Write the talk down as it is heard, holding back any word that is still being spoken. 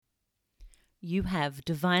You have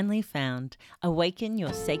divinely found Awaken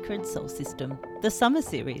Your Sacred Soul System, the Summer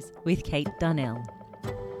Series with Kate Darnell.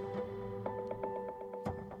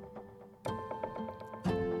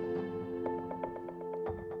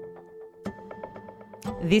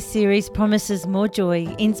 This series promises more joy,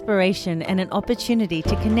 inspiration, and an opportunity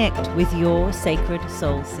to connect with your sacred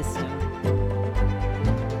soul system.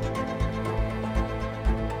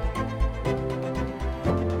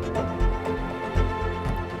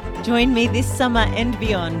 Join me this summer and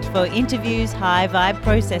beyond for interviews, high vibe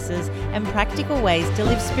processes, and practical ways to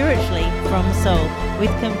live spiritually from soul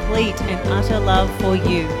with complete and utter love for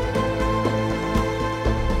you.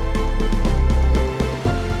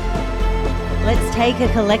 Let's take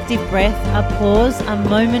a collective breath, a pause, a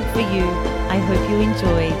moment for you. I hope you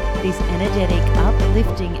enjoy this energetic,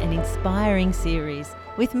 uplifting, and inspiring series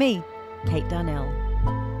with me, Kate Darnell.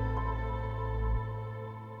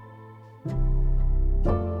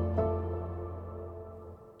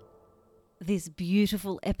 This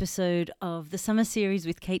beautiful episode of the Summer Series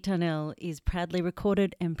with Kate Darnell is proudly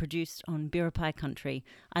recorded and produced on Biripi country.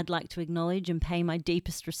 I'd like to acknowledge and pay my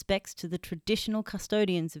deepest respects to the traditional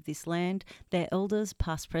custodians of this land, their elders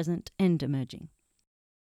past, present and emerging.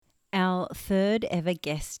 Our third ever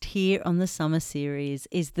guest here on the Summer Series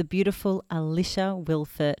is the beautiful Alisha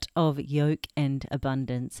Wielfaert of Yoke and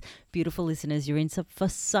Abundance. Beautiful listeners, you're in for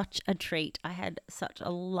such a treat. I had such a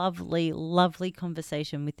lovely, lovely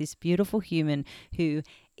conversation with this beautiful human who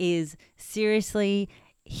is seriously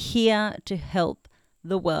here to help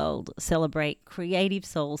the world celebrate creative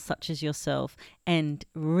souls such as yourself and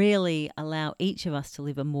really allow each of us to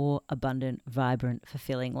live a more abundant, vibrant,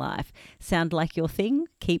 fulfilling life. Sound like your thing?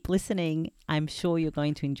 Keep listening. I'm sure you're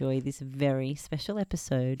going to enjoy this very special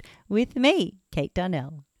episode with me, Kate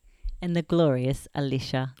Darnell, and the glorious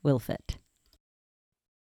Alisha Wielfaert.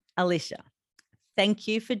 Alisha, thank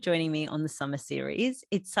you for joining me on the Summer Series.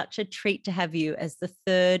 It's such a treat to have you as the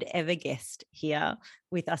third ever guest here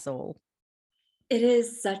with us all. It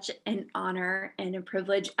is such an honor and a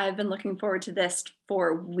privilege. I've been looking forward to this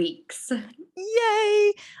for weeks.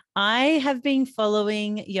 Yay! I have been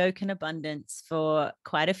following Yoke and Abundance for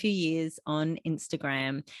quite a few years on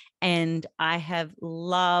Instagram, and I have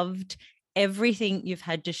loved everything you've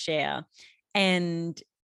had to share. And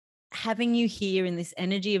having you here in this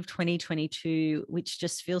energy of 2022, which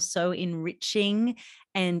just feels so enriching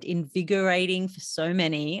and invigorating for so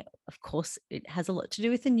many. Of course, it has a lot to do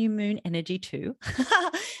with the new moon energy too.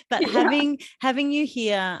 But having you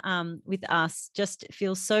here with us just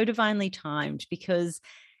feels so divinely timed, because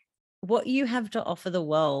what you have to offer the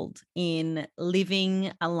world in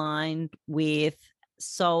living aligned with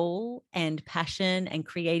soul and passion and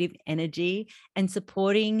creative energy and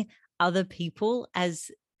supporting other people as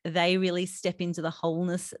they really step into the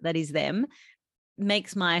wholeness that is them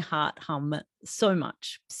makes my heart hum so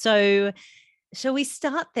much. So shall we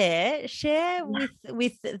start there? Share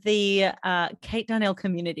with the Kate Darnell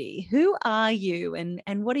community. Who are you and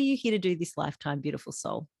what are you here to do this lifetime, beautiful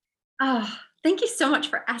soul? Oh, thank you so much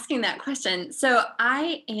for asking that question. So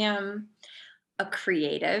I am a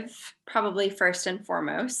creative, probably first and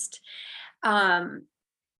foremost. I'm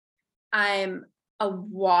a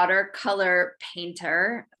watercolor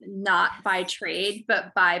painter, not by trade,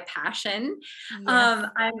 but by passion. Yes.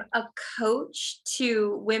 I'm a coach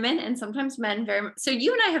to women and sometimes men. So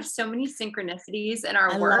you and I have so many synchronicities in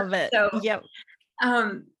our work. I love it. So, yep.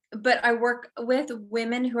 But I work with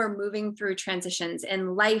women who are moving through transitions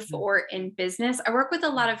in life or in business. I work with a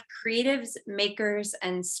lot of creatives, makers,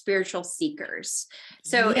 and spiritual seekers.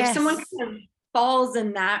 So if someone kind of falls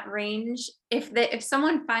in that range, if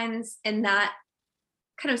someone finds in that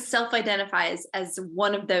kind of self-identifies as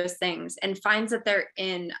one of those things and finds that they're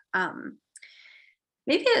in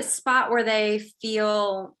maybe a spot where they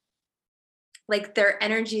feel like their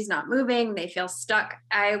energy is not moving, they feel stuck,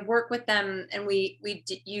 I work with them and we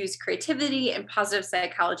use creativity and positive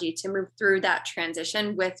psychology to move through that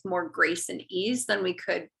transition with more grace and ease than we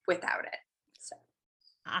could without it.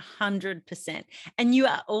 100%. And you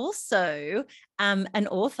are also an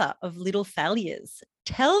author of Little Failures.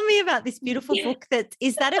 Tell me about this beautiful book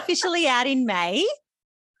is that officially out in May?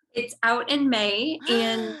 It's out in May.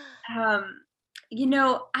 And,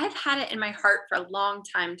 I've had it in my heart for a long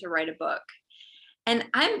time to write a book. And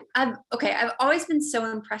I've always been so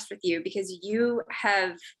impressed with you because you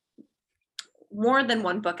have more than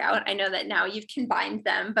one book out. I know that now you've combined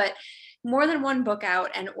them, but more than one book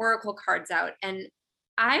out and oracle cards out. And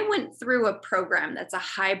I went through a program that's a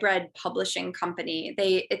hybrid publishing company.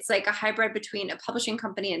 It's like a hybrid between a publishing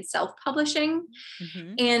company and self-publishing.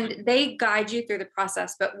 Mm-hmm. And they guide you through the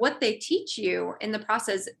process. But what they teach you in the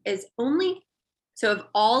process is only So of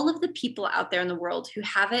all of the people out there in the world who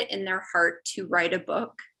have it in their heart to write a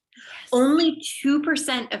book, Yes. only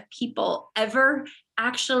 2% of people ever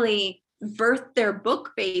actually birth their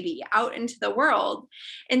book baby out into the world.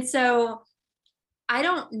 And so I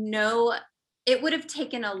don't know, it would have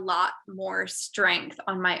taken a lot more strength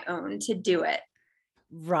on my own to do it.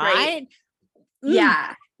 Right.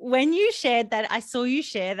 Yeah. When you shared that, I saw you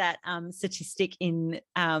share that statistic in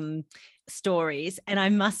stories. And I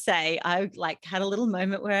must say, I like had a little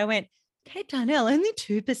moment where I went, Kate Darnell, only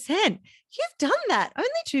 2%. You've done that. Only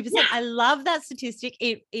 2%. Yeah. I love that statistic.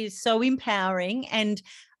 It is so empowering. And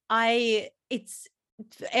it's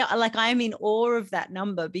like I'm in awe of that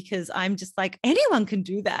number, because I'm just like, anyone can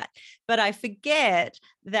do that. But I forget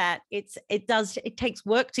that it takes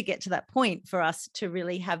work to get to that point for us to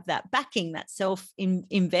really have that backing, that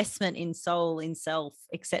investment in soul, in self,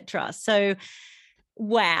 etc. So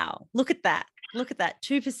wow, look at that. Look at that,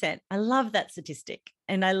 2%. I love that statistic.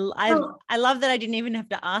 And I love that I didn't even have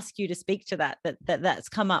to ask you to speak to that's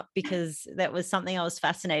come up, because that was something I was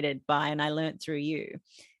fascinated by and I learned through you.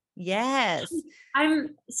 Yes.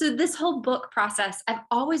 So this whole book process, I've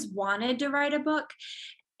always wanted to write a book.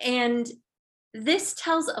 And this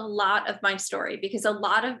tells a lot of my story, because a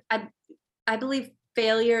lot of, I believe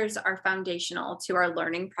failures are foundational to our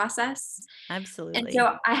learning process. Absolutely. And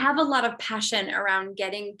so I have a lot of passion around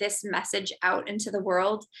getting this message out into the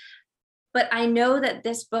world. But I know that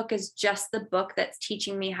this book is just the book that's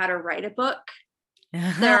teaching me how to write a book.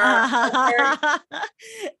 There are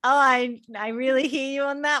I really hear you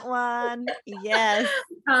on that one. Yes.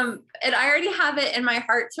 And I already have it in my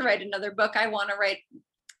heart to write another book. I want to write,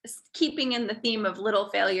 keeping in the theme of little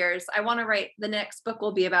failures, I want to write, the next book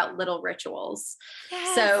will be about little rituals.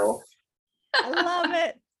 Yes. So I love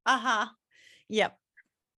it. Yep.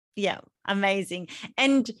 Yeah. Amazing.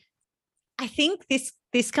 And I think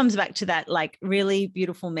this comes back to that like really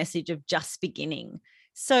beautiful message of just beginning.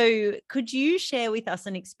 So could you share with us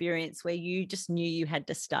an experience where you just knew you had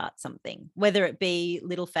to start something, whether it be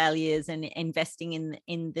little failures and investing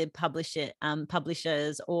in the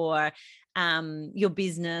publishers, or your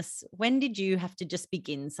business? When did you have to just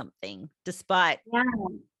begin something, despite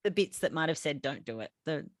the bits that might have said don't do it?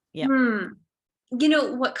 You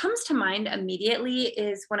know, what comes to mind immediately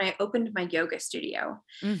is when I opened my yoga studio.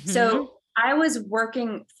 Mm-hmm. So I was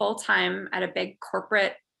working full time at a big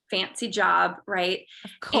corporate fancy job, right?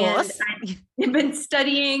 Of course. And I've been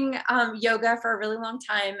studying yoga for a really long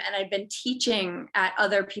time, and I'd been teaching at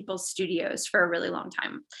other people's studios for a really long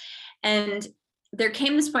time. And there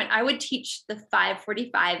came this point, I would teach the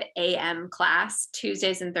 5:45 a.m. class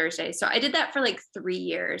Tuesdays and Thursdays. So I did that for like 3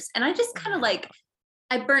 years, and I just kind of like,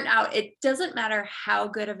 I burnt out. It doesn't matter how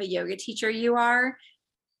good of a yoga teacher you are.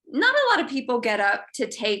 Not a lot of people get up to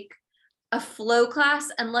take a flow class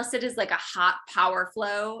unless it is like a hot power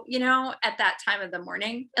flow, you know, at that time of the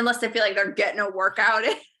morning, unless they feel like they're getting a workout.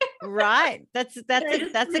 Right. That's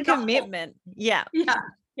a commitment. Yeah.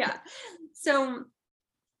 Yeah. So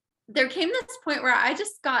there came this point where I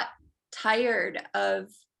just got tired of,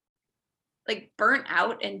 like, burnt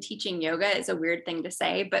out, and teaching yoga is a weird thing to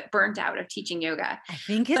say, but burnt out of teaching yoga. I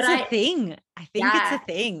think it's a thing. It's a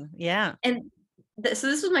thing. Yeah. And so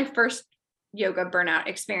this was my first yoga burnout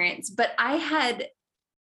experience, but I had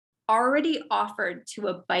already offered to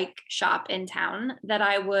a bike shop in town that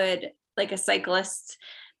I would, like a cyclist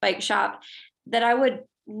bike shop, that I would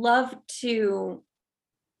love to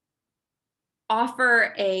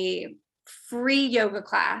offer a free yoga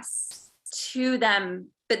class to them.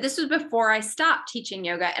 But this was before I stopped teaching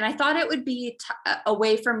yoga. And I thought it would be a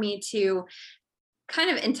way for me to kind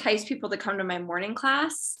of entice people to come to my morning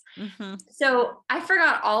class. Mm-hmm. So I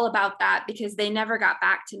forgot all about that because they never got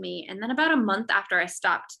back to me. And then about a month after I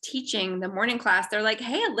stopped teaching the morning class, they're like,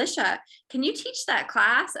 "Hey, Alisha, can you teach that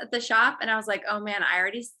class at the shop?" And I was like, "Oh man, I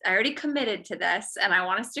already committed to this, and I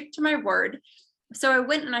want to stick to my word." So I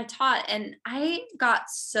went and I taught, and I got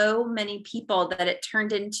so many people that it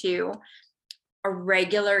turned into a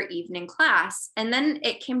regular evening class. And then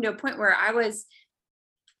it came to a point where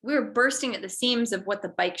we were bursting at the seams of what the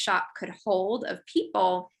bike shop could hold of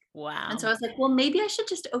people. Wow. And so I was like, well, maybe I should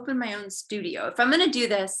just open my own studio. If I'm going to do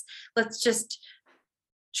this, let's just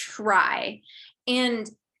try. And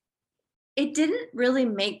it didn't really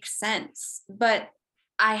make sense, but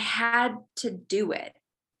I had to do it.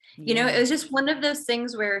 You know, it was just one of those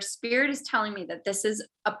things where spirit is telling me that this is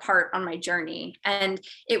a part on my journey. And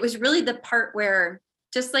it was really the part where,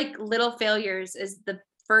 just like Little Failures is the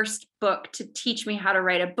first book to teach me how to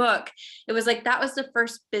write a book, it was like that was the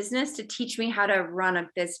first business to teach me how to run a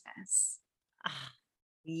business.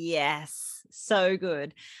 Yes, so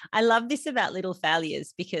good. I love this about Little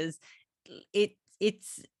Failures because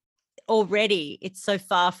it's so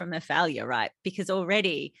far from a failure, right? Because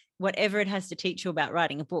already whatever it has to teach you about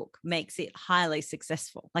writing a book makes it highly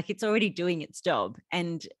successful. Like it's already doing its job,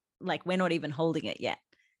 and like we're not even holding it yet.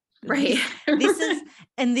 Right.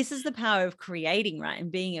 This is the power of creating, right?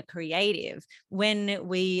 And being a creative, when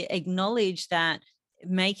we acknowledge that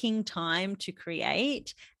making time to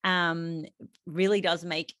create really does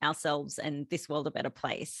make ourselves and this world a better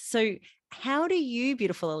place. So how do you,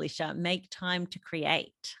 beautiful Alisha, make time to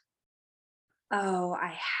create? Oh,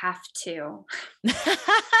 I have to.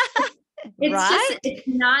 Right? It's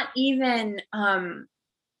not even,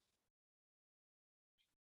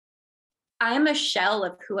 I am a shell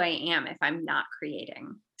of who I am if I'm not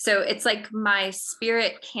creating. So it's like my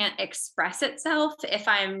spirit can't express itself if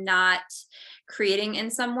I'm not creating in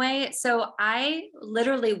some way. So I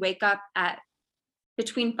literally wake up at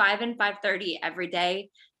between 5 and 5:30 every day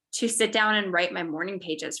to sit down and write my morning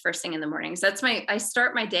pages first thing in the morning. So I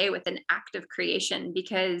start my day with an act of creation,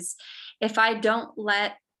 because if I don't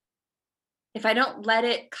let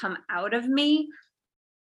it come out of me,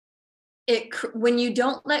 when you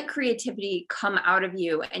don't let creativity come out of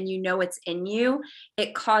you and you know it's in you,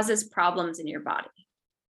 it causes problems in your body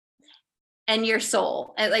and your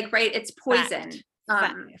soul. And like, right, it's poison.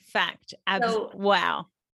 Fact. Wow.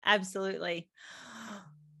 Absolutely.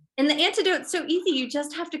 And the antidote's so easy. You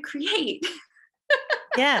just have to create.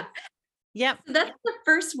 Yeah. Yep. So that's the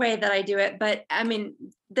first way that I do it. But I mean,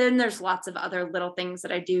 then there's lots of other little things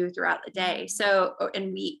that I do throughout the day. So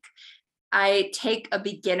in week, I take a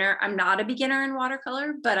beginner. I'm not a beginner in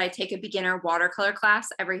watercolor, but I take a beginner watercolor class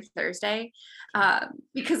every Thursday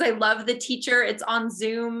because I love the teacher. It's on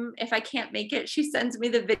Zoom. If I can't make it, she sends me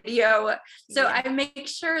the video. So I make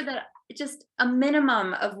sure that just a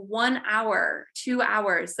minimum of 1 hour, 2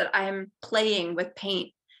 hours that I'm playing with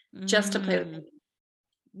paint just to play with paint.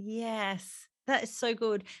 Yes, that is so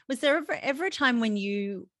good. Was there ever a time when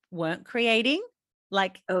you weren't creating?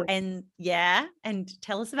 Like, and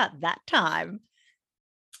tell us about that time.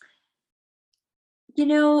 You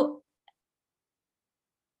know,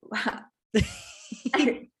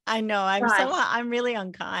 I know I'm really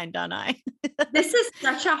unkind, aren't I? This is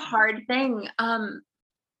such a hard thing.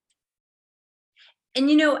 And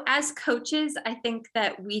you know, as coaches, I think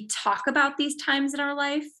that we talk about these times in our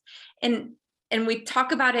life, and we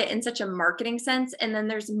talk about it in such a marketing sense. And then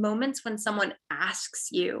there's moments when someone asks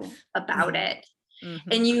you about it.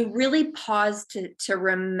 Mm-hmm. And you really pause to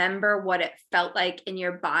remember what it felt like in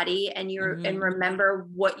your body, and and remember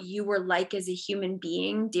what you were like as a human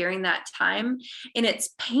being during that time. And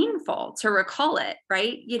it's painful to recall it,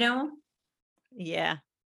 right? You know? Yeah.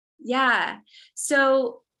 Yeah.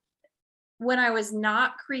 So when I was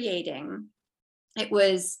not creating, it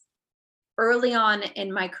was early on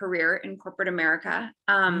in my career in corporate America.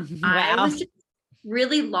 Wow. I was just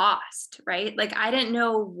really lost, right? Like I didn't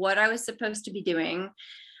know what I was supposed to be doing.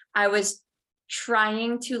 I was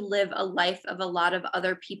trying to live a life of a lot of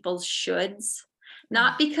other people's shoulds,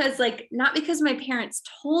 not because my parents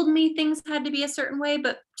told me things had to be a certain way,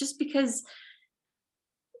 but just because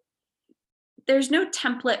there's no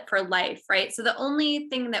template for life, right? So the only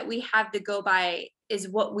thing that we have to go by is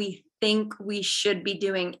what we think we should be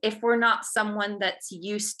doing if we're not someone that's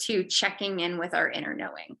used to checking in with our inner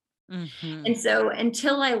knowing. Mm-hmm. And so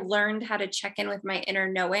until I learned how to check in with my inner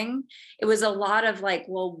knowing, it was a lot of like,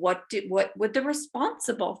 well, what would the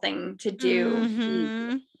responsible thing to do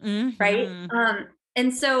be? Mm-hmm. Right?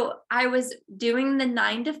 And so I was doing the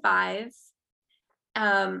 9 to 5,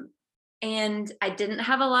 and I didn't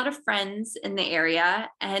have a lot of friends in the area.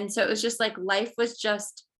 And so it was just like, life was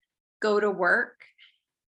just go to work,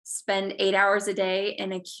 spend 8 hours a day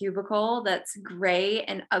in a cubicle that's gray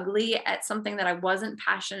and ugly at something that I wasn't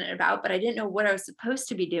passionate about, but I didn't know what I was supposed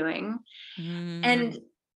to be doing. And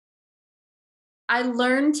I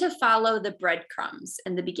learned to follow the breadcrumbs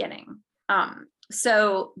in the beginning.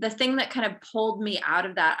 So the thing that kind of pulled me out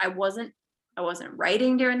of that, I wasn't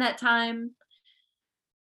writing during that time.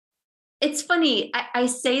 It's funny. I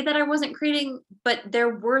say that I wasn't creating, but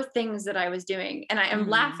there were things that I was doing. And I am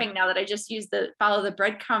laughing now that I just used the follow the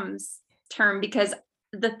breadcrumbs term, because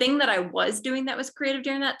the thing that I was doing that was creative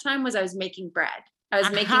during that time was I was making bread. I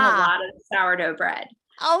was making a lot of sourdough bread.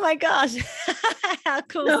 Oh my gosh. How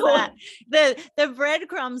cool is that? The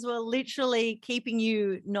breadcrumbs were literally keeping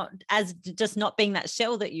you not being that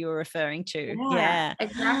shell that you were referring to. Yeah.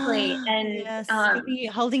 Exactly. And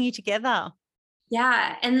holding you together.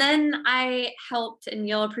 Yeah. And then I helped, and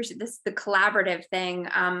you'll appreciate this, the collaborative thing.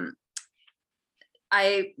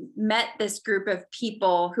 I met this group of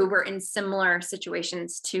people who were in similar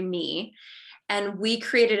situations to me. And we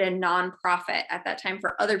created a nonprofit at that time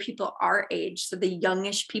for other people our age. So the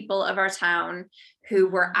youngish people of our town who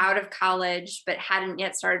were out of college, but hadn't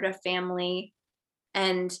yet started a family.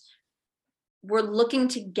 And we're looking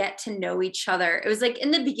to get to know each other. It was like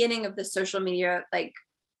in the beginning of the social media, like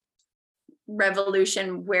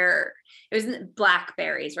revolution, where it was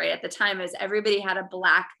Blackberries, right? At the time, it was everybody had a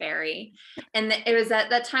Blackberry. And it was at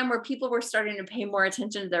that time where people were starting to pay more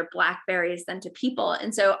attention to their Blackberries than to people.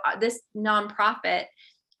 And so this nonprofit,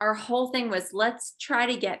 our whole thing was, let's try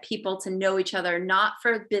to get people to know each other, not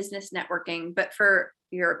for business networking, but for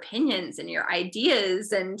your opinions and your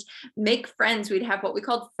ideas, and make friends. We'd have what we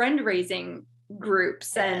called friend raising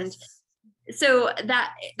groups. And so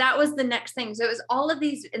that was the next thing. So it was all of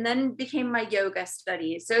these, and then became my yoga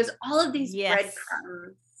studies. So it was all of these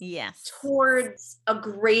breadcrumbs towards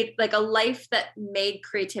a life that made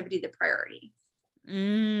creativity the priority.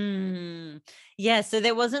 Yeah. So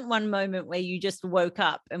there wasn't one moment where you just woke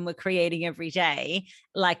up and were creating every day.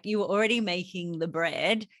 Like, you were already making the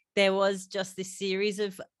bread. There was just this series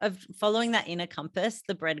of following that inner compass,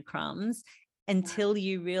 the breadcrumbs, until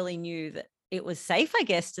you really knew that it was safe, I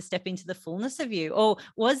guess, to step into the fullness of you. Or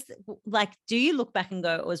was, like, do you look back and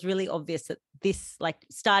go, it was really obvious that this, like,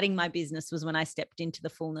 starting my business was when I stepped into the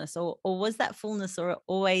fullness, or was that fullness or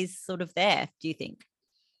always sort of there, do you think?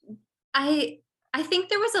 I think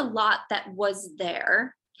there was a lot that was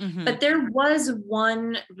there, but there was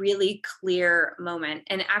one really clear moment.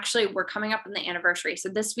 And actually, we're coming up on the anniversary. So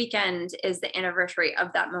this weekend is the anniversary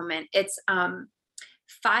of that moment. It's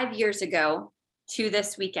 5 years ago to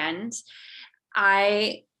this weekend.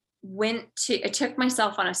 I took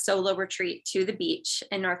myself on a solo retreat to the beach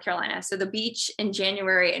in North Carolina. So the beach in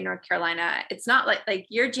January in North Carolina, it's not like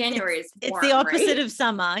your January is warm, it's the opposite right? of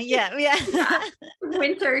summer. Yeah.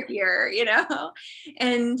 Winter here,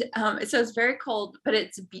 and so it's very cold, but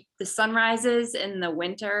the sunrises in the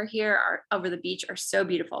winter here over the beach are so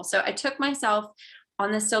beautiful. So I took myself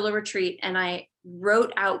on this solo retreat and I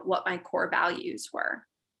wrote out what my core values were.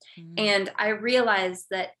 And I realized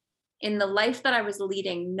that in the life that I was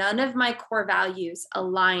leading, none of my core values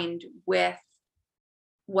aligned with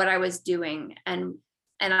what I was doing. And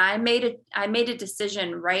I made a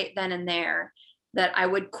decision right then and there that I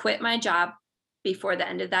would quit my job before the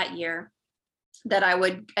end of that year. That I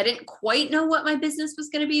didn't quite know what my business was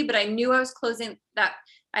going to be, but I knew I was closing that.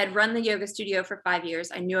 I had run the yoga studio for 5 years.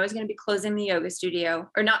 I knew I was going to be closing the yoga studio,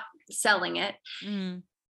 or not selling it.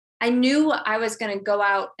 I knew I was going to go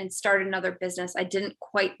out and start another business. I didn't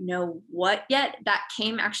quite know what yet. That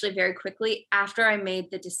came actually very quickly after I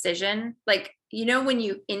made the decision. Like, when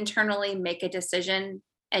you internally make a decision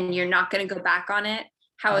and you're not going to go back on it,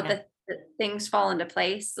 how the things fall into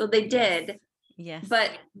place. So they did. Yes.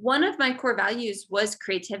 But one of my core values was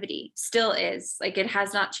creativity, still is. Like, it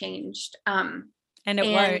has not changed. And it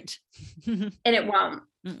won't. And it won't.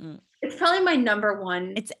 It's probably my number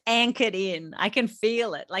one. It's anchored in. I can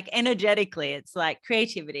feel it, like, energetically. It's like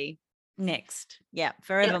creativity next. Yeah,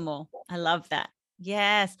 forevermore. I love that.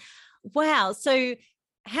 Yes. Wow. So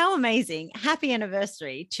how amazing. Happy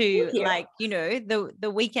anniversary to, like,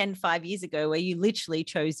 the weekend 5 years ago where you literally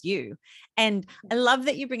chose you. And I love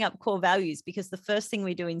that you bring up core values, because the first thing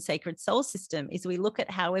we do in Sacred Soul System is we look at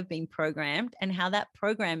how we've been programmed and how that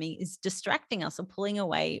programming is distracting us or pulling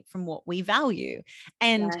away from what we value.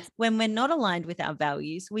 And when we're not aligned with our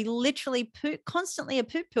values, we literally constantly are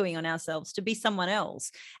poo-pooing on ourselves to be someone else.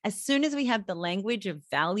 As soon as we have the language of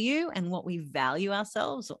value and what we value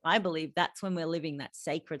ourselves, I believe that's when we're living that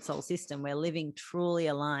sacred soul system. We're living truly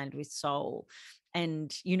aligned with soul.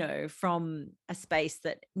 And, from a space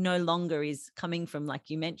that no longer is coming from, like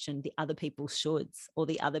you mentioned, the other people's shoulds or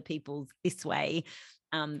the other people's this way,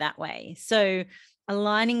 that way. So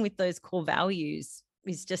aligning with those core values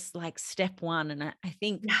is just like step one. And I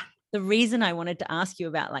think the reason I wanted to ask you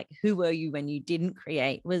about, like, who were you when you didn't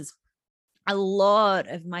create, was a lot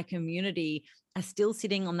of my community are still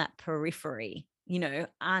sitting on that periphery,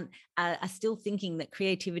 are still thinking that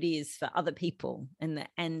creativity is for other people.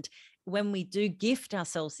 And when we do gift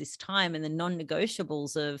ourselves this time, and the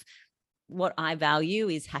non-negotiables of what I value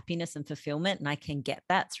is happiness and fulfillment, and I can get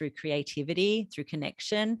that through creativity, through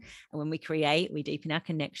connection. And when we create, we deepen our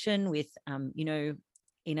connection with,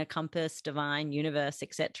 inner compass, divine, universe,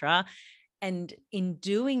 etc. And in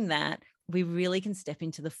doing that, we really can step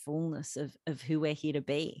into the fullness of who we're here to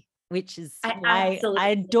be, which is why I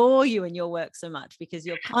adore you and your work so much, because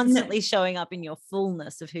you're constantly showing up in your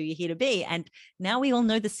fullness of who you're here to be. And now we all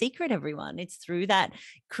know the secret, everyone. It's through that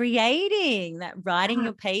creating, that writing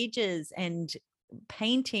your pages and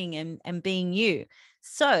painting and being you.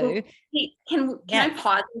 So can I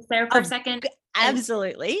pause there for a second?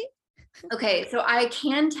 Absolutely. Okay, so I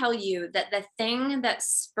can tell you that the thing that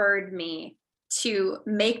spurred me to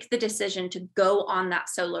make the decision to go on that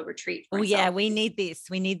solo retreat for Oh yeah, myself, we need this.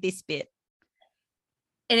 We need this bit.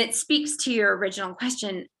 and it speaks to your original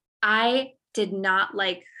question, I did not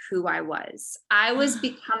like who I was. I was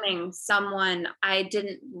becoming someone I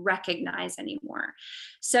didn't recognize anymore.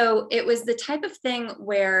 So it was the type of thing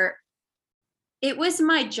where it was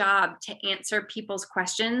my job to answer people's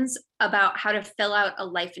questions about how to fill out a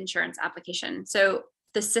life insurance application. So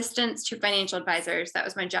the assistance to financial advisors, that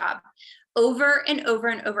was my job. Over and over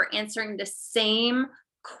and over, answering the same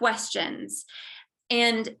questions.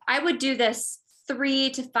 And I would do this 3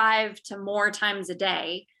 to 5 to more times a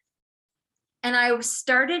day. And I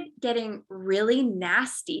started getting really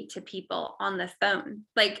nasty to people on the phone.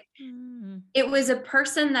 Like it was a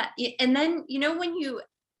person that, and then,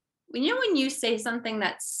 when you say something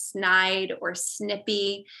that's snide or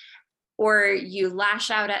snippy, or you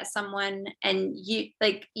lash out at someone and you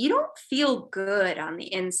don't feel good on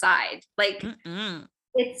the inside. Like Mm-mm.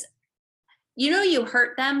 it's, you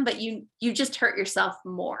hurt them, but you just hurt yourself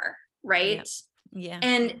more, Yep. right? Yeah.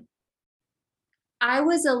 And I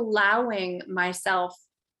was allowing myself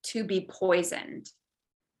to be poisoned,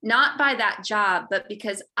 not by that job, but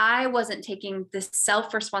because I wasn't taking the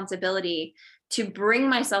self responsibility to bring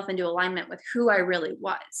myself into alignment with who I really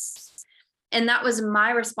was. And that was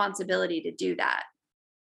my responsibility to do that.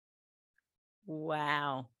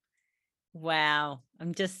 Wow. Wow.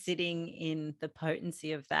 I'm just sitting in the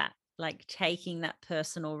potency of that, like taking that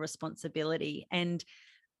personal responsibility and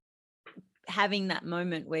having that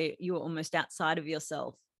moment where you were almost outside of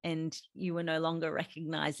yourself and you were no longer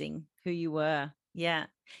recognizing who you were. Yeah.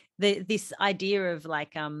 This idea of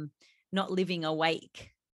like not living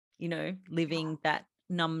awake, living that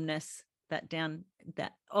numbness, that down,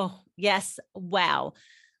 that, oh yes. Wow.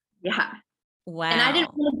 Yeah. And I didn't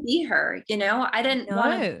Wow. want to be her, I didn't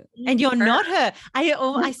want to No, be and you're her. not her.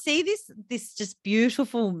 I see this just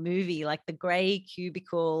beautiful movie, like the gray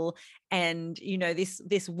cubicle, and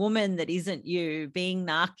this woman that isn't you being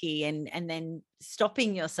narky, and then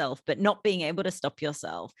stopping yourself, but not being able to stop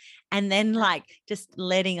yourself, and then like just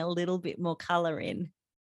letting a little bit more color in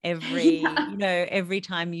Yeah. every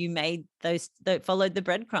time you made those that followed the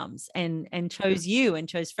breadcrumbs and chose you and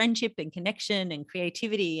chose friendship and connection and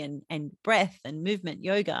creativity and breath and movement,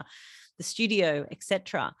 yoga, the studio,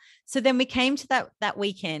 etc. So then we came to that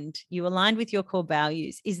weekend. You aligned with your core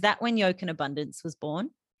values. Is that when Yoke and Abundance was born?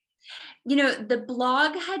 The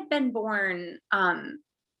blog had been born,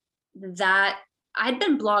 that I'd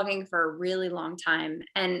been blogging for a really long time.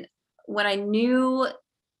 And when I knew,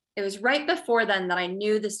 it was right before then that I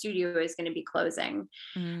knew the studio was going to be closing.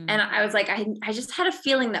 And I was like, I just had a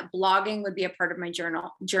feeling that blogging would be a part of my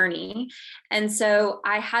journey. And so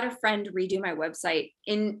I had a friend redo my website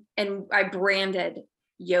and I branded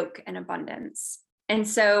Yoke and Abundance. And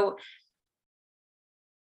so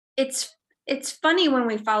it's funny when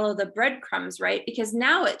we follow the breadcrumbs, right? Because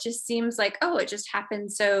now it just seems like, oh, it just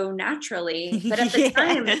happened so naturally. But at the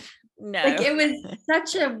time, Yeah. like No. it was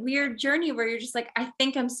such a weird journey where you're just like, I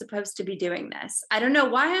think I'm supposed to be doing this. I don't know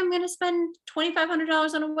why I'm going to spend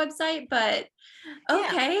 $2,500 on a website, but Yeah.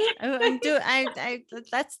 okay.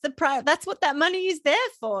 That's what that money is there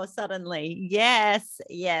for suddenly. Yes,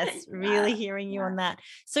 really Yeah, hearing you yeah. on that.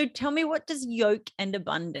 So tell me, what does Yoke and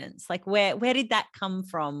Abundance, like where did that come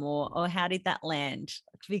from, or how did that land?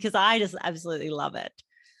 Because I just absolutely love it.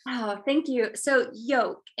 Oh, thank you. So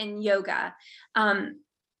yoke in yoga, um,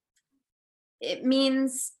 it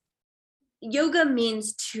means yoga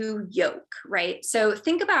means to yoke, right? So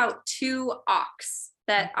think about two ox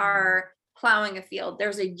that are plowing a field.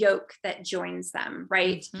 There's a yoke that joins them,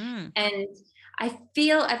 right? Mm-hmm. And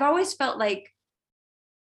I've always felt like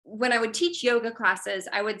when I would teach yoga classes,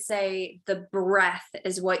 I would say the breath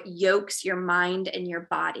is what yokes your mind and your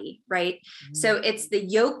body, right? So it's the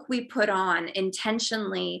yoke we put on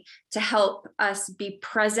intentionally to help us be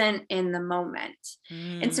present in the moment.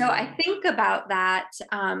 And so I think about that,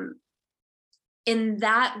 in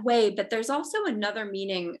that way, but there's also another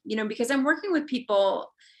meaning, because I'm working with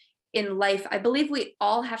people in life. I believe we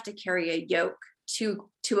all have to carry a yoke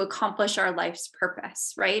to accomplish our life's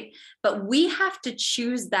purpose, right? But we have to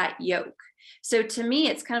choose that yoke. So to me,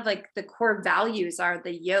 it's kind of like the core values are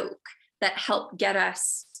the yoke that help get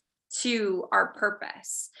us to our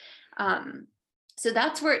purpose. So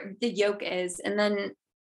that's where the yoke is. And then,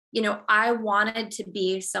 I wanted to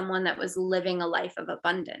be someone that was living a life of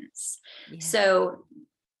abundance. Yeah. So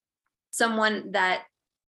someone that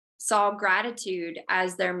saw gratitude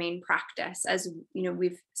as their main practice, as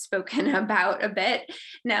we've spoken about a bit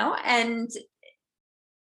now. And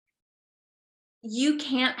you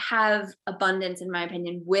can't have abundance, in my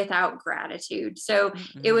opinion, without gratitude. So it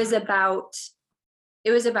Mm-mm.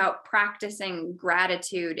 was about practicing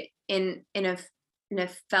gratitude in a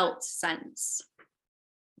felt sense.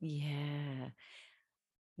 Yeah.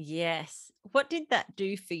 Yes. What did that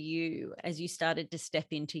do for you as you started to step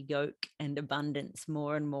into yoke and abundance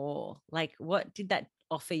more and more? Like, what did that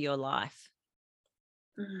offer your life?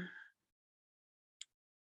 Mm.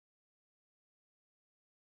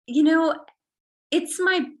 You know, it's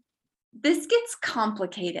my this gets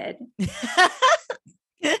complicated.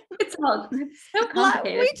 It's so Like,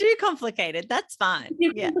 complicated. we do complicated. That's fine.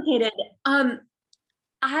 It's Yeah. complicated.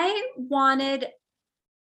 I wanted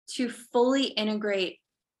to fully integrate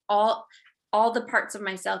all all the parts of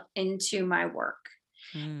myself into my work.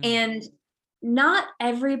 Mm, And not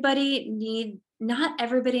everybody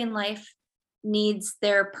in life needs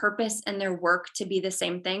their purpose and their work to be the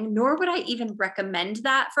same thing, nor would I even recommend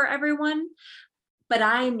that for everyone, but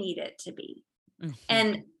I need it to be. mhm.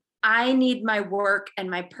 And I need my work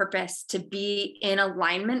and my purpose to be in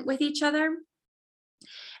alignment with each other.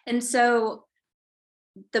 And so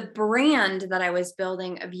the brand that I was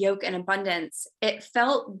building of Yoke and Abundance, it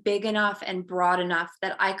felt big enough and broad enough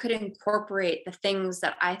that I could incorporate the things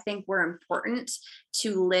that I think were important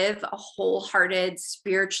to live a wholehearted,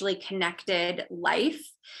 spiritually connected life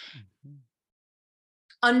Mhm.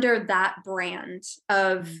 under that brand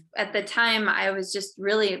of, Mm. at the time, I was just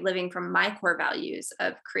really living from my core values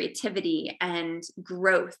of creativity and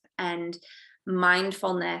growth and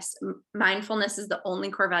mindfulness. Mindfulness is the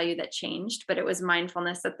only core value that changed, but it was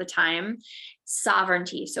mindfulness at the time.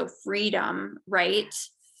 Sovereignty, so freedom, right?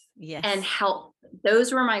 And Yes. health.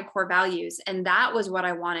 Those were my core values. And that was what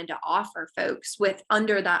I wanted to offer folks with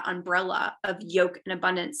under that umbrella of yoke and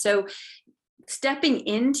abundance. So stepping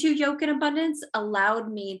into yoke and abundance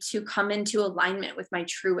allowed me to come into alignment with my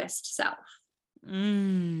truest self.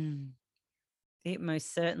 Mm, it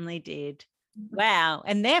most certainly did. Wow.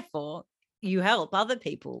 And therefore, you help other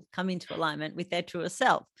people come into alignment with their truer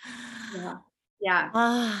self. Yeah. Yeah.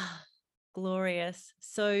 Ah, glorious.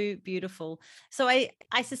 So beautiful. So I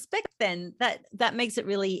suspect then that that makes it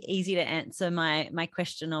really easy to answer my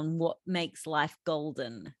question on what makes life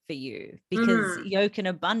golden for you, because Mm. yoke and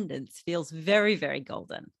abundance feels very, very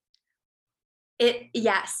golden.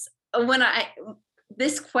 Yes. When I,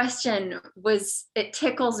 this question was, it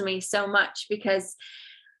tickles me so much because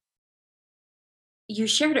you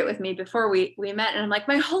shared it with me before we met, and I'm like,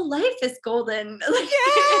 my whole life is golden. Like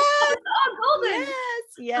Yes. it's all golden. Yes.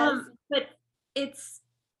 Yes. But it's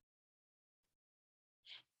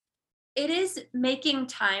it is making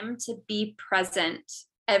time to be present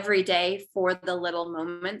every day for the little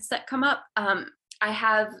moments that come up. I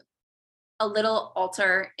have a little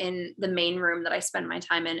altar in the main room that I spend my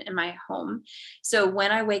time in my home. So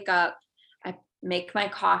when I wake up, I make my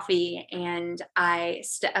coffee and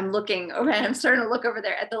I'm looking over, I'm starting to look over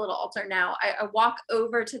there at the little altar now. I walk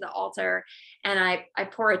over to the altar and I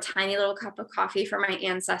pour a tiny little cup of coffee for my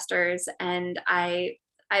ancestors, and I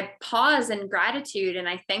pause in gratitude and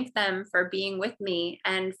I thank them for being with me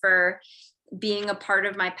and for being a part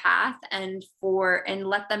of my path, and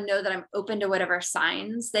let them know that I'm open to whatever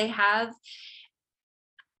signs they have.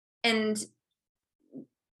 And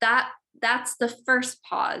that that's the first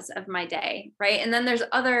pause of my day, right? And then there's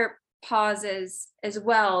other pauses as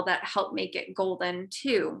well that help make it golden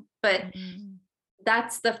too, but Mm.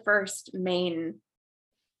 that's the first main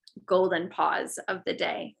golden pause of the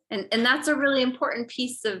day. And that's a really important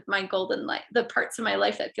piece of my golden life, the parts of my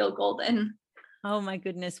life that feel golden. Oh my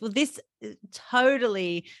goodness. Well, this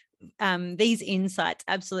totally, these insights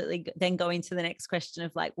absolutely then go into the next question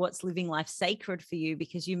of like, what's living life sacred for you?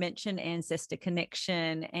 Because you mentioned ancestor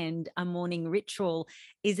connection and a morning ritual.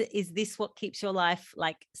 Is this what keeps your life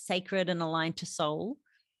like sacred and aligned to soul?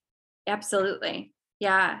 Absolutely.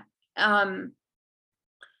 Yeah. Um,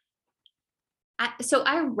 so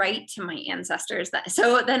I write to my ancestors. That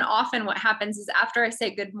so then often what happens is after I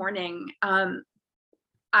say good morning,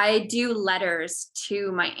 I do letters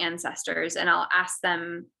to my ancestors and I'll ask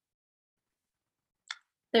them.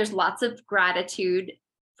 There's lots of gratitude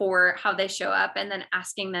for how they show up, and then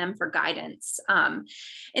asking them for guidance. And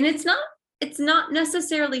it's not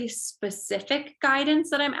necessarily specific guidance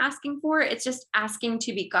that I'm asking for. It's just asking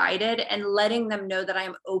to be guided and letting them know that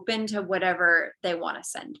I'm open to whatever they want to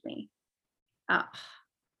send me. Uh,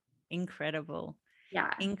 Incredible.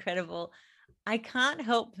 yeah. Incredible. I can't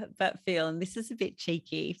help but feel, and this is a bit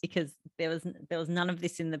cheeky because there was none of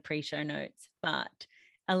this in the pre-show notes, but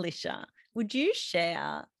Alisha, would you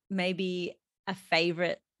share maybe a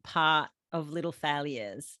favorite part of Little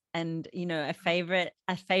Failures and, you know, a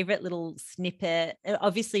favorite little snippet.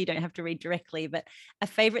 Obviously you don't have to read directly, but a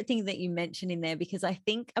favorite thing that you mentioned in there, because I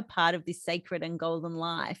think a part of this sacred and golden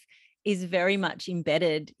life is very much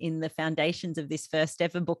embedded in the foundations of this first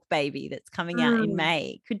ever book baby that's coming out in Mm,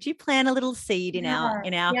 May. Could you plant a little seed in our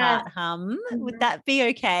yes, yes. heart hum? Would Mhm. that be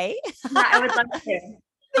okay? Yeah, I would love to.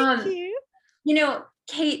 Thank you.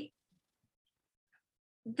 Kate,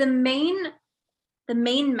 the main the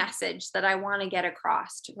main message that I want to get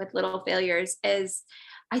across with Little Failures is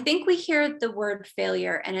I think we hear the word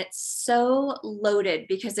failure and it's so loaded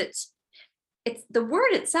because it's the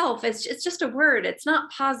word itself is it's just a word. It's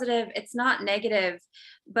not positive, it's not negative,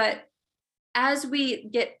 but as we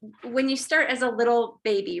get when you start as a little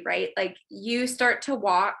baby, right? Like you start to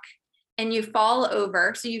walk and you fall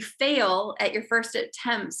over, so you fail at your first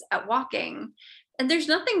attempts at walking. And there's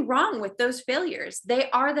nothing wrong with those failures.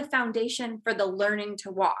 They are the foundation for the learning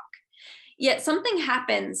to walk. Yet something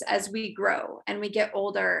happens as we grow and we get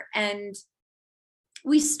older and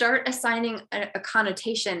we start assigning a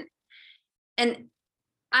connotation. And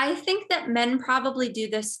I think that men probably do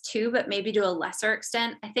this too, but maybe to a lesser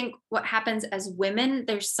extent. I think what happens as women,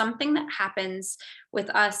 there's something that happens with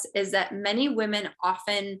us is that many women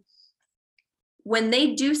often, when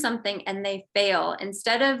they do something and they fail,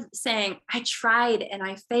 instead of saying, I tried and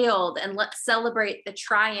I failed, and let's celebrate the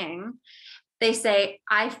trying, they say,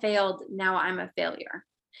 I failed, now I'm a failure.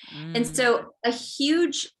 And Mm. so, a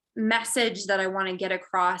huge message that I want to get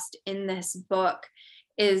across in this book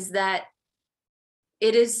is that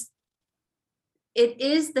it is it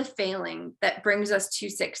is the failing that brings us to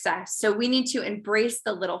success. So we need to embrace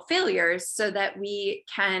the little failures so that we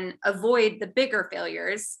can avoid the bigger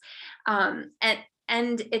failures. And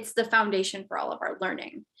it's the foundation for all of our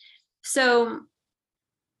learning. So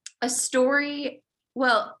a story,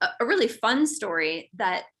 well, a really fun story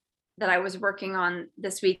that I was working on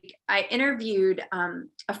this week, I interviewed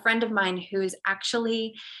a friend of mine who is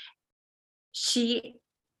actually, she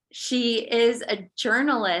she is a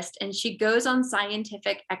journalist and she goes on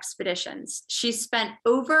scientific expeditions. She spent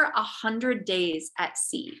over 100 days at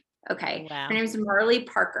sea. Okay. Her Wow. name is Marley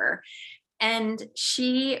Parker. And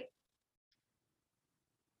she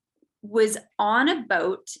was on a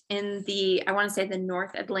boat in the, I want to say the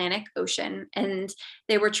North Atlantic Ocean, and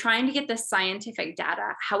they were trying to get the scientific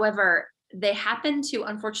data. However, they happened to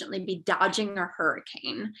unfortunately be dodging a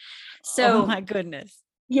hurricane. Oh So my goodness.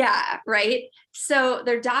 yeah, right. So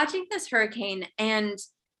they're dodging this hurricane. And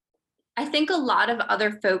I think a lot of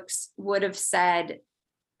other folks would have said,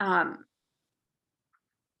 um,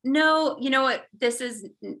 no, you know what, this is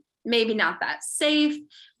maybe not that safe.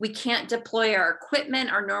 We can't deploy our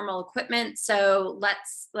equipment, our normal equipment. So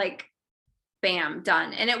let's like, bam,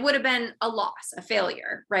 done. And it would have been a loss, a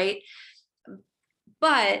failure, right?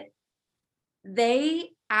 But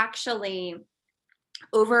they actually,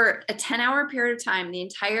 over a 10-hour period of time, the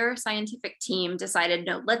entire scientific team decided,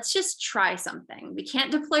 no, let's just try something. We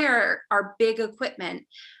can't deploy our big equipment.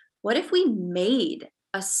 What if we made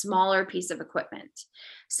a smaller piece of equipment?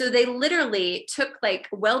 So they literally took like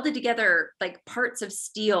welded together like parts of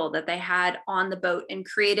steel that they had on the boat and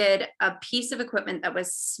created a piece of equipment that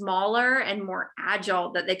was smaller and more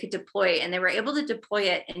agile that they could deploy. And they were able to deploy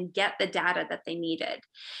it and get the data that they needed.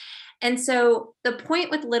 And so the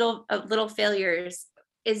point with little failures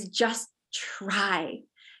is just try.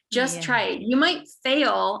 Just Yeah. try. You might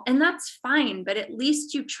fail and that's fine, but at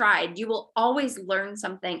least you tried. You will always learn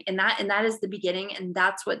something, and that is the beginning, and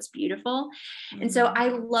that's what's beautiful. And so Mm. I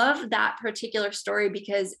love that particular story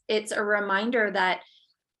because it's a reminder that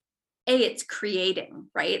it's creating,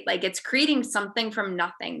 right? Like it's creating something from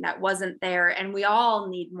nothing that wasn't there. And we all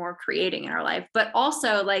need more creating in our life, but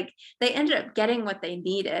also like they ended up getting what they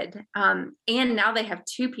needed. And now they have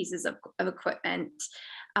two pieces of equipment.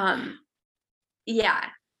 Um, yeah.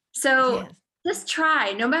 So Yes. just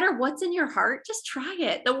try, no matter what's in your heart, just try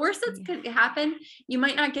it. The worst that Yeah. could happen, you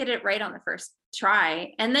might not get it right on the first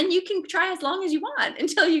try. And then you can try as long as you want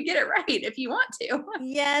until you get it right if you want to.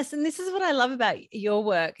 Yes, and this is what I love about your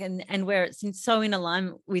work, and where it's so in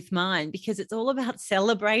alignment with mine, because it's all about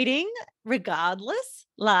celebrating regardless.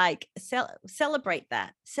 Like celebrate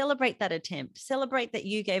that attempt, celebrate that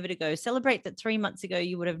you gave it a go, celebrate that 3 months ago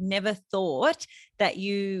you would have never thought that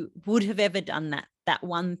you would have ever done that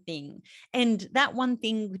one thing. And that one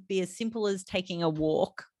thing would be as simple as taking a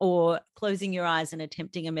walk or closing your eyes and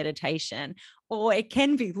attempting a meditation. Or it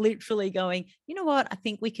can be literally going, you know what, I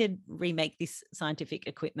think we could remake this scientific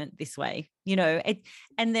equipment this way,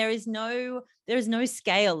 and there is no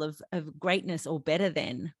scale of greatness or better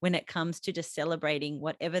than when it comes to just celebrating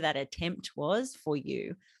whatever that attempt was for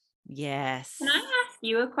you. Yes. Can I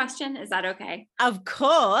you a question? Is that okay? Of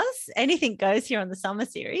course. Anything goes here on the summer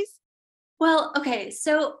series. Well, okay.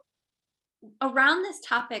 So around this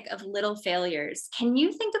topic of little failures, can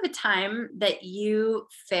you think of a time that you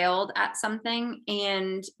failed at something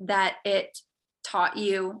and that it taught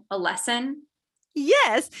you a lesson?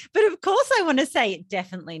 Yes, but of course I want to say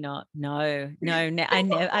definitely not.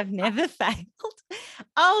 I've never failed.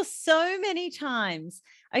 Oh, so many times.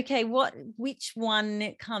 Okay, which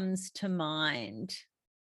one comes to mind?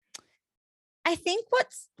 I think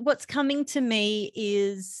what's coming to me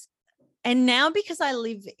is, and now because I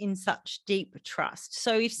live in such deep trust.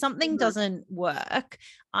 So if something doesn't work,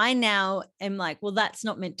 I now am like, well, that's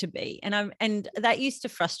not meant to be. And that used to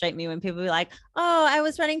frustrate me when people were like, oh, I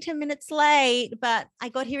was running 10 minutes late, but I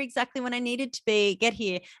got here exactly when I needed to get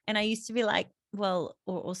here. And I used to be like, well,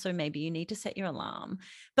 or also maybe you need to set your alarm.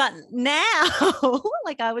 But now,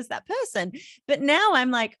 like I was that person. But now I'm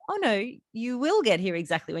like, oh no, you will get here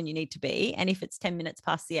exactly when you need to be. And if it's 10 minutes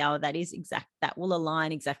past the hour, that will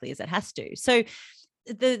align exactly as it has to. So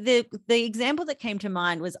the example that came to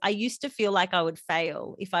mind was I used to feel like I would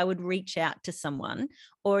fail if I would reach out to someone,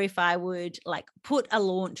 or if I would like put a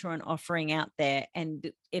launch or an offering out there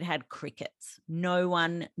and it had crickets. No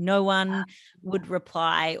one would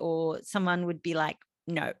reply, or someone would be like,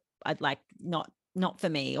 no, I'd like not for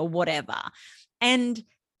me, or whatever. And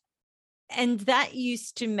that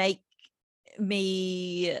used to make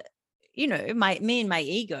me, me and my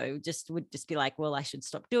ego would be like, well, I should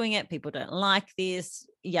stop doing it. People don't like this,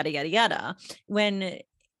 yada, yada, yada. When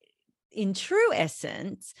in true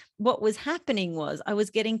essence, what was happening was I was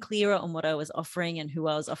getting clearer on what I was offering and who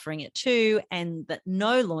I was offering it to, and that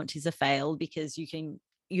no launch is a fail, because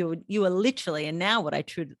you are literally, and now what I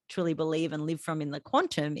truly believe and live from in the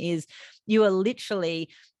quantum is you are literally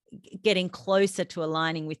getting closer to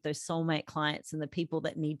aligning with those soulmate clients and the people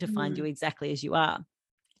that need to find you exactly as you are.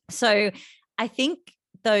 So I think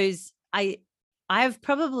I've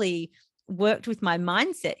probably worked with my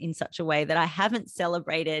mindset in such a way that I haven't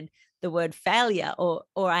celebrated the word failure, or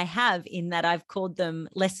I have, in that I've called them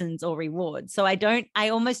lessons or rewards. So I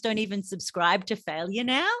almost don't even subscribe to failure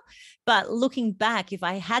now. But looking back, if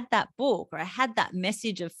I had that book, or I had that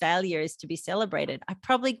message of failure is to be celebrated, I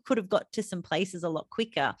probably could have got to some places a lot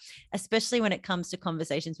quicker, especially when it comes to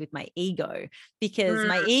conversations with my ego, because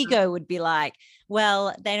my ego would be like,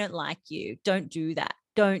 well, they don't like you. Don't do that.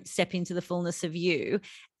 Don't step into the fullness of you.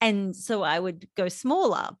 And so I would go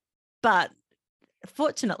smaller. But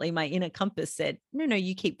fortunately, my inner compass said, no,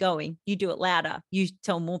 you keep going. You do it louder. You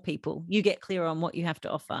tell more people. You get clearer on what you have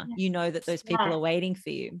to offer. You know that those people are waiting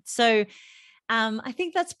for you. So I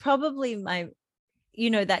think that's probably my,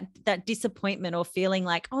 that disappointment, or feeling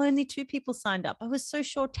like, oh, only 2 people signed up. I was so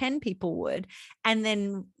sure 10 people would. And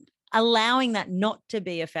then allowing that not to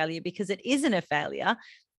be a failure, because it isn't a failure,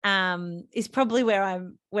 is probably where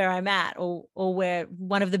I'm at, or where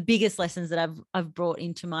one of the biggest lessons that I've brought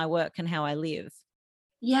into my work and how I live.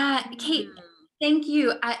 Yeah, Kate, thank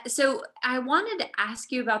you. So I wanted to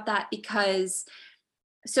ask you about that because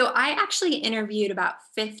I actually interviewed about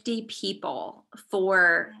 50 people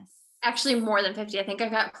for, actually more than 50. I think I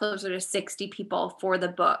got closer to 60 people for the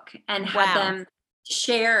book, and had them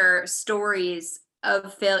share stories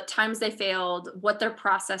of times they failed, what their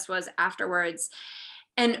process was afterwards.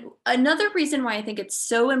 And another reason why I think it's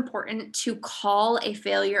so important to call a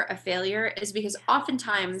failure is because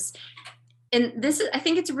oftentimes, and this is, I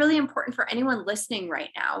think it's really important for anyone listening right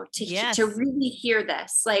now to really hear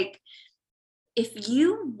this. Like, if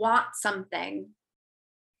you want something,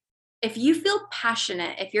 if you feel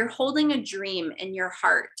passionate, if you're holding a dream in your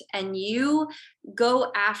heart and you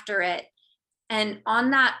go after it, and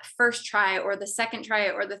on that first try, or the second try,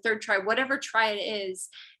 or the third try, whatever try it is,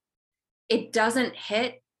 it doesn't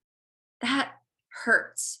hit, that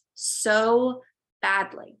hurts so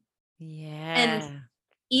badly. Yeah. And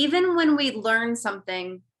even when we learn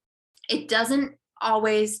something, it doesn't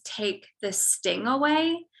always take the sting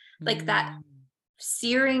away, like that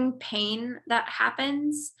searing pain that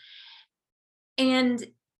happens. And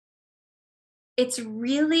it's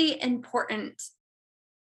really important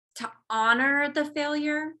to honor the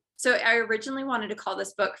failure. So I originally wanted to call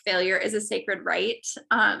this book Failure is a Sacred Right.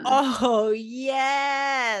 Oh,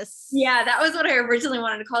 yes. Yeah, that was what I originally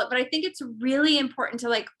wanted to call it. But I think it's really important to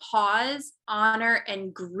like pause, honor,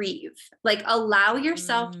 and grieve. Like, allow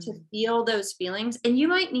yourself to feel those feelings. And you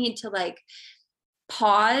might need to like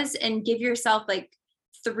pause and give yourself like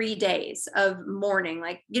 3 days of mourning.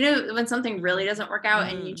 Like, when something really doesn't work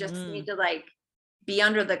out and you just need to like be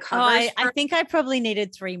under the covers. I think I probably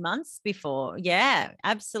needed 3 months before. Yeah,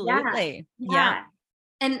 absolutely. Yeah.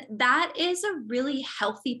 And that is a really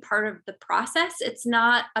healthy part of the process. It's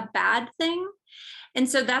not a bad thing. And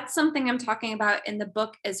so that's something I'm talking about in the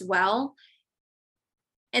book as well.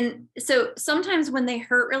 And so sometimes when they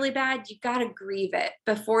hurt really bad, you got to grieve it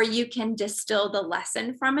before you can distill the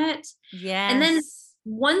lesson from it. And then Yes.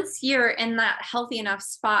 once you're in that healthy enough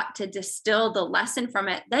spot to distill the lesson from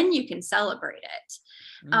it, then you can celebrate it.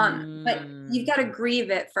 But you've got to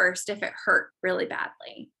grieve it first if it hurt really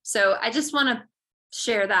badly. So I just want to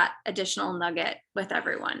share that additional nugget with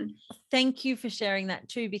everyone. Thank you for sharing that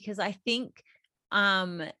too, because I think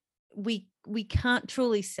we can't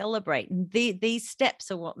truly celebrate. And these steps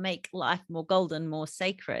are what make life more golden, more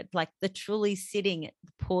sacred, like the truly sitting,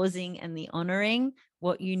 pausing, and the honoring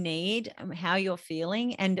what you need, how you're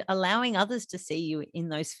feeling, and allowing others to see you in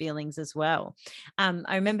those feelings as well.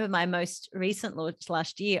 I remember my most recent launch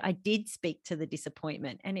last year, I did speak to the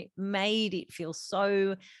disappointment, and it made it feel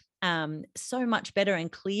so much better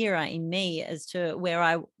and clearer in me as to where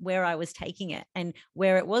I was taking it, and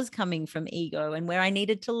where it was coming from ego, and where I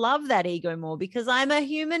needed to love that ego more, because I'm a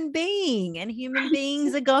human being, and human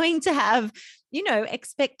beings are going to have,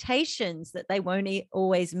 expectations that they won't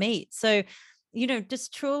always meet. So,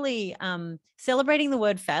 just truly celebrating the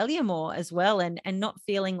word failure more as well, and not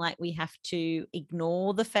feeling like we have to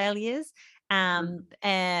ignore the failures.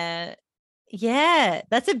 Yeah,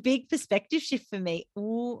 that's a big perspective shift for me.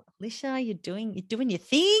 Oh, Alisha, you're doing your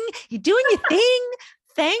thing. You're doing your thing.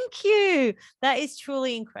 Thank you. That is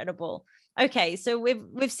truly incredible. Okay, so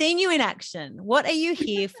we've seen you in action. What are you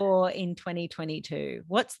here for in 2022?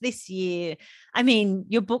 What's this year? I mean,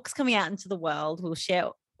 your book's coming out into the world. We'll share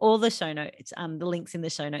all the show notes, the links in the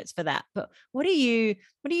show notes for that. But what are you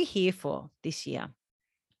here for this year?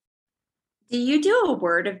 Do you do a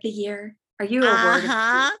word of the year? Are you a word of the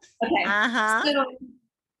year? Okay. So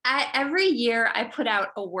every year I put out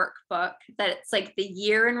a workbook that it's like the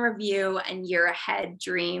year in review and year ahead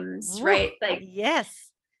dreams, Ooh, right? Like, yes.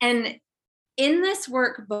 and in this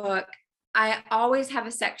workbook, I always have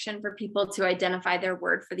a section for people to identify their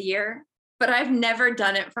word for the year, but I've never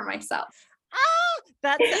done it for myself. Oh,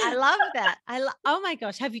 I love that. Oh my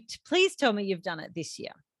gosh. Please tell me you've done it this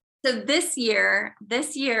year. So this year,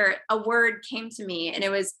 a word came to me, and it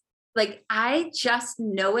was like, I just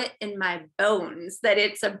know it in my bones that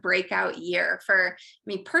it's a breakout year for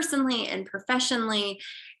me personally and professionally.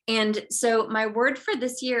 And so my word for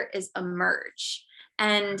this year is emerge.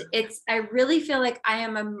 And I really feel like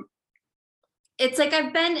it's like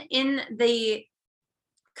I've been in the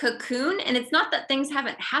cocoon, and it's not that things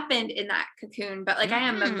haven't happened in that cocoon, but like I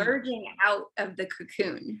am emerging out of the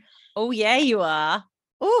cocoon. Oh yeah, you are.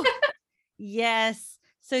 Oh, yes.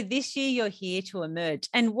 So this year you're here to emerge.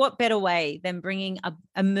 And what better way than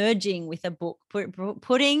emerging with a book,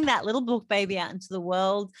 putting that little book baby out into the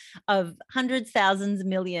world of hundreds, thousands,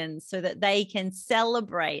 millions, so that they can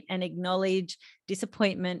celebrate and acknowledge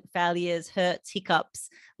disappointment, failures, hurts, hiccups,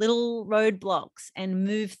 little roadblocks, and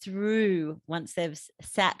move through once they've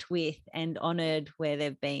sat with and honored where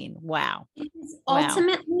they've been. Wow.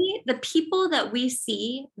 Ultimately, the people that we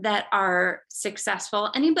see that are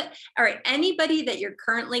successful, anybody that you're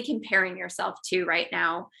currently comparing yourself to right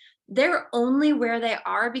now, they're only where they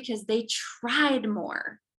are because they tried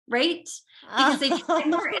more, right? Because they tried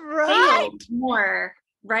more and failed more,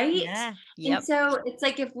 right? Yeah. Yep. And so it's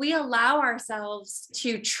like, if we allow ourselves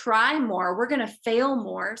to try more, we're going to fail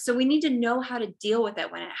more. So we need to know how to deal with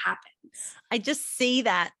it when it happens. I just see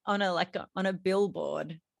that on a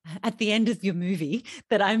billboard at the end of your movie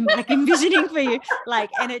that I'm like envisioning for you,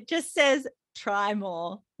 and it just says try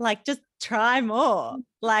more, just try more,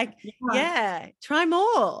 yeah, try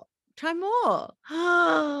more.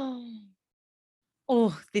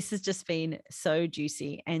 Oh, this has just been so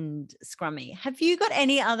juicy and scrummy. Have you got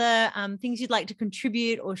any other things you'd like to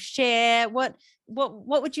contribute or share? What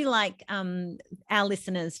would you like our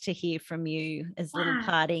listeners to hear from you as a little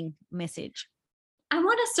parting message? I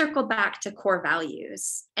want to circle back to core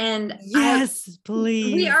values. And yes,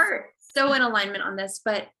 please. We are so in alignment on this,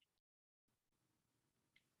 but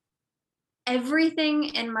everything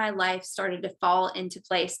in my life started to fall into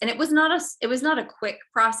place. And it was not a quick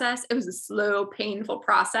process. It was a slow, painful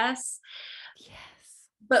process. Yes.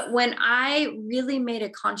 But when I really made a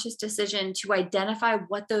conscious decision to identify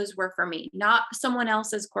what those were for me, not someone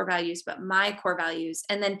else's core values, but my core values,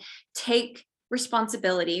 and then take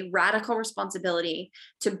radical responsibility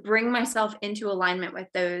to bring myself into alignment with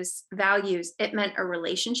those values, it meant a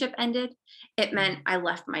relationship ended. It meant I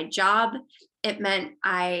left my job. It meant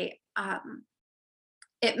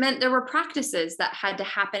there were practices that had to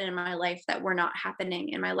happen in my life that were not happening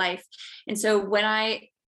in my life. And so when I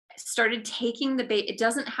started taking it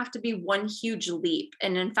doesn't have to be one huge leap.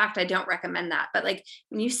 And in fact, I don't recommend that. But like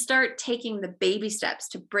when you start taking the baby steps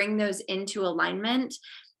to bring those into alignment,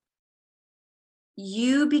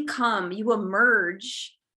 you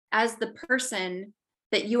emerge as the person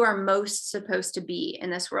that you are most supposed to be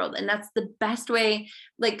in this world. And that's the best way.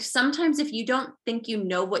 Like sometimes if you don't think you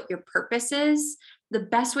know what your purpose is, the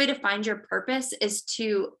best way to find your purpose is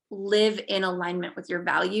to live in alignment with your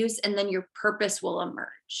values, and then your purpose will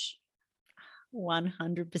emerge.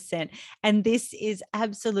 100%. And this is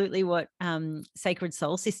absolutely what Sacred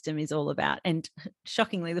Soul System is all about. And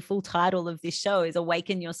shockingly, the full title of this show is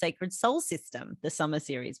Awaken Your Sacred Soul System, the summer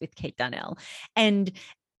series with Kate Darnell. And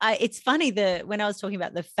it's funny that when I was talking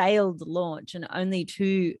about the failed launch and only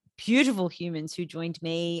 2 beautiful humans who joined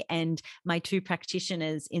me and my 2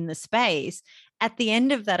 practitioners in the space, at the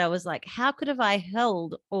end of that, I was like, how could have I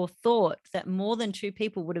held or thought that more than 2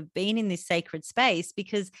 people would have been in this sacred space?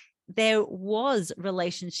 Because there was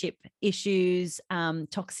relationship issues,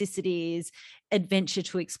 toxicities, adventure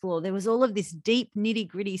to explore. There was all of this deep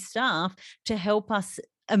nitty-gritty stuff to help us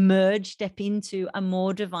emerge, step into a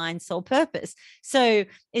more divine soul purpose. So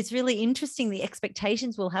it's really interesting the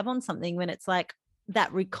expectations we'll have on something when it's like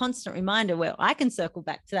that constant reminder where I can circle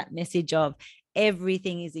back to that message of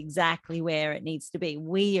everything is exactly where it needs to be.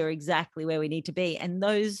 We are exactly where we need to be. And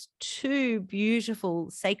those 2 beautiful,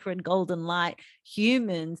 sacred, golden light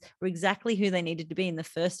humans were exactly who they needed to be in the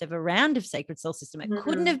first ever round of Sacred Soul System. It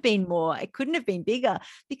couldn't have been more. It couldn't have been bigger,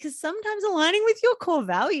 because sometimes aligning with your core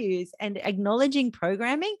values and acknowledging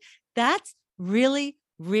programming, that's really,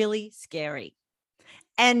 really scary.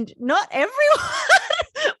 And not everyone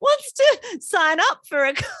wants to sign up for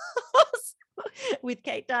a course with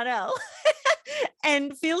Kate Darnell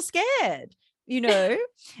and feel scared, that's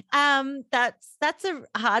a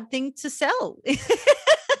hard thing to sell.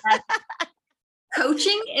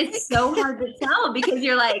 Coaching is so hard to sell, because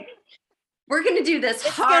you're like, we're going to do this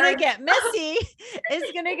hard. It's going to get messy.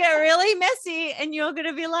 It's going to get really messy. And you're going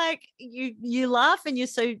to be like, you laugh and you're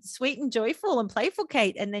so sweet and joyful and playful,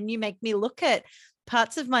 Kate. And then you make me look at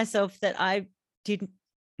parts of myself that I didn't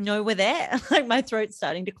know were there. Like my throat's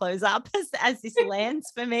starting to close up as this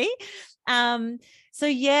lands for me. So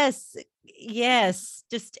yes,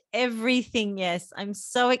 just everything. Yes. I'm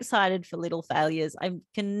so excited for Little Failures. I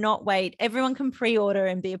cannot wait. Everyone can pre-order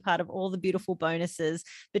and be a part of all the beautiful bonuses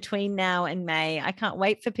between now and May. I can't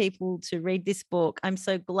wait for people to read this book. I'm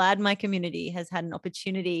so glad my community has had an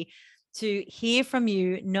opportunity to hear from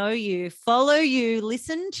you, know you, follow you,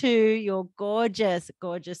 listen to your gorgeous,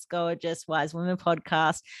 gorgeous, gorgeous Wise Women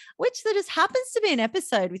podcast, which there just happens to be an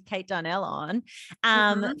episode with Kate Darnell on.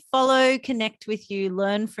 Follow, connect with you,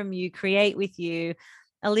 learn from you, create with you.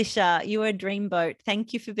 Alisha, you are a dreamboat.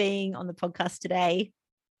 Thank you for being on the podcast today.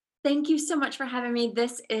 Thank you so much for having me.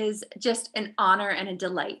 This is just an honor and a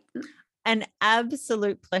delight. An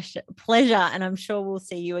absolute pleasure. And I'm sure we'll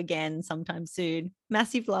see you again sometime soon.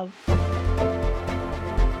 Massive love.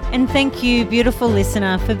 And thank you, beautiful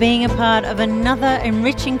listener, for being a part of another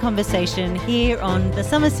enriching conversation here on the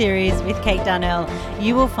Summer Series with Kate Darnell.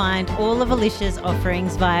 You will find all of Alisha's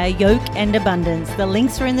offerings via Yoke and Abundance. The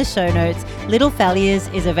links are in the show notes. Little Failures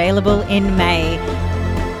is available in May.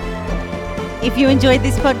 If you enjoyed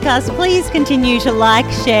this podcast, please continue to like,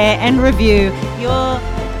 share, and review. Your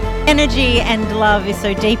energy and love is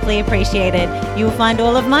so deeply appreciated. You will find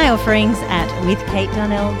all of my offerings at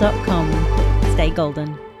withkatedarnell.com. Stay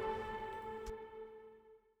golden.